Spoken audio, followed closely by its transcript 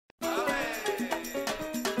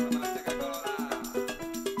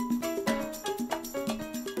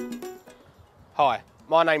Hi,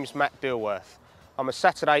 my name's Matt Dilworth. I'm a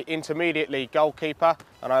Saturday Intermediate League goalkeeper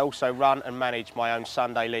and I also run and manage my own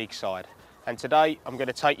Sunday League side. And today I'm going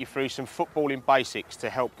to take you through some footballing basics to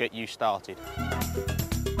help get you started.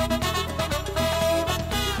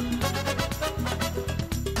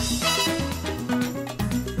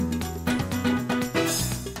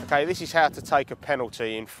 Okay, this is how to take a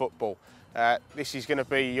penalty in football. This is going to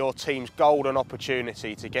be your team's golden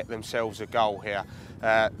opportunity to get themselves a goal here.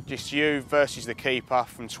 Just you versus the keeper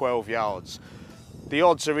from 12 yards. The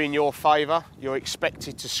odds are in your favour, you're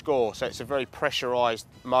expected to score, so it's a very pressurised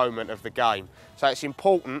moment of the game. So it's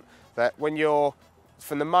important that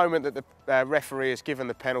from the moment that the referee has given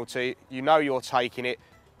the penalty, you know you're taking it.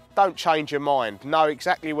 Don't change your mind. Know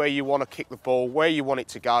exactly where you want to kick the ball, where you want it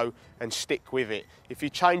to go, and stick with it. If you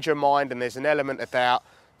change your mind and there's an element of doubt,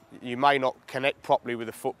 you may not connect properly with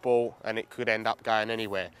the football and it could end up going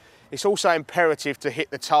anywhere. It's also imperative to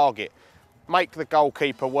hit the target. Make the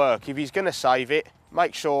goalkeeper work. If he's going to save it,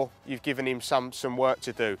 make sure you've given him some work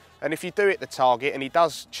to do. And if you do hit the target and he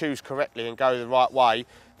does choose correctly and go the right way,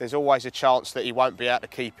 there's always a chance that he won't be able to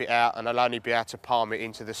keep it out and he'll only be able to palm it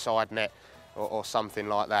into the side net or something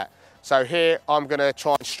like that. So here I'm going to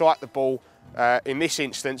try and strike the ball, in this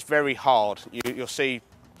instance, very hard. You'll see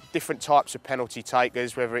different types of penalty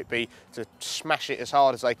takers, whether it be to smash it as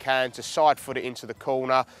hard as they can, to side foot it into the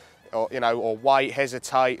corner, or wait,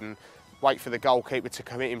 hesitate and wait for the goalkeeper to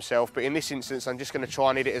commit himself. But in this instance, I'm just going to try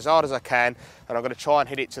and hit it as hard as I can, and I'm going to try and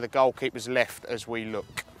hit it to the goalkeeper's left as we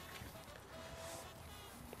look.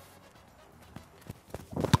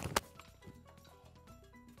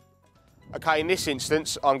 Okay, in this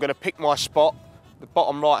instance, I'm going to pick my spot, the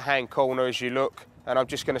bottom right-hand corner as you look, and I'm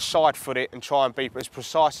just going to side foot it and try and be as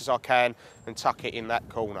precise as I can and tuck it in that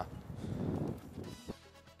corner.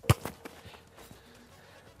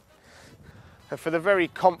 And for the very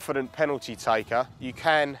confident penalty taker, you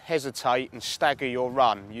can hesitate and stagger your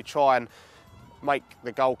run. You try and make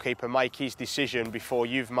the goalkeeper make his decision before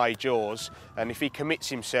you've made yours, and if he commits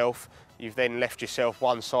himself, you've then left yourself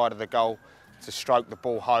one side of the goal to stroke the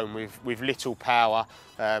ball home with little power.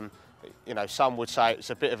 Some would say it's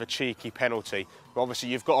a bit of a cheeky penalty, but obviously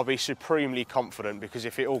you've got to be supremely confident, because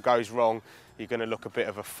if it all goes wrong, you're going to look a bit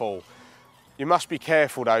of a fool. You must be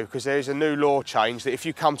careful though, because there's a new law change that if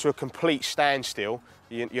you come to a complete standstill,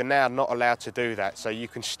 you're now not allowed to do that. So you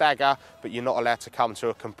can stagger, but you're not allowed to come to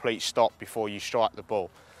a complete stop before you strike the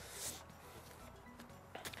ball.